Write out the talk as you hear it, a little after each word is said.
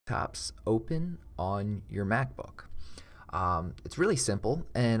desktops open on your MacBook. It's really simple,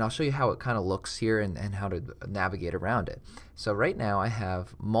 and I'll show you how it kind of looks here and how to navigate around it. So right now I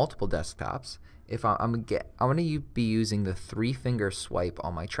have multiple desktops. If I'm going to be using the 3-finger swipe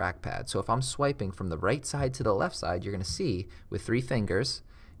on my trackpad. So if I'm swiping from the right side to the left side, you're going to see with 3 fingers,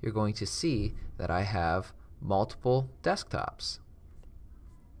 you're going to see that I have multiple desktops.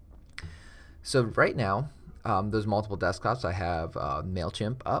 So right now, those multiple desktops, I have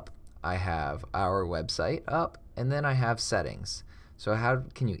MailChimp up, I have our website up, and then I have settings. So how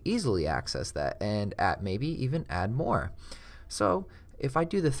can you easily access that and maybe even add more? So if I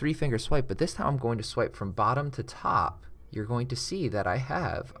do the 3-finger swipe, but this time I'm going to swipe from bottom to top, you're going to see that I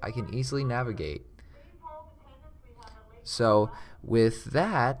can easily navigate. So with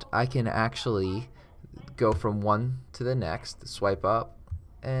that, I can actually go from one to the next, swipe up,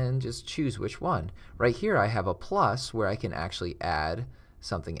 and just choose which one. Right here I have a plus where I can actually add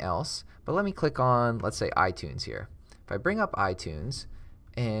something else, but let me click on, let's say, iTunes here. If I bring up iTunes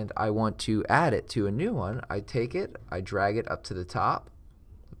and I want to add it to a new one, I take it, I drag it up to the top.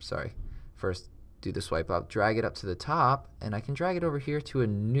 Oops, sorry. First do the swipe up, drag it up to the top, and I can drag it over here to a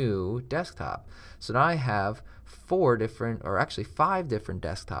new desktop. So now I have 5 different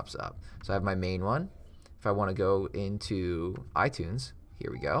desktops up. So I have my main one. If I want to go into iTunes,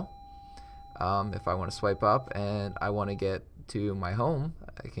 here we go. If I want to swipe up and I want to get to my home,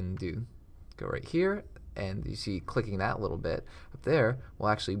 I can go right here, and you see clicking that little bit up there will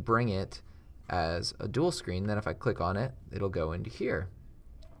actually bring it as a dual screen. Then if I click on it, it'll go into here.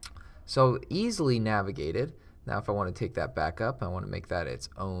 So easily navigated. Now if I want to take that back up, I want to make that its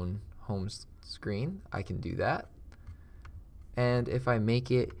own home screen, I can do that. And if I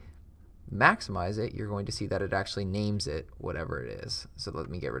maximize it, you're going to see that it actually names it whatever it is. So let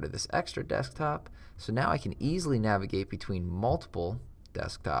me get rid of this extra desktop. So now I can easily navigate between multiple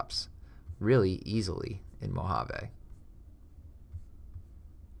desktops really easily in Mojave.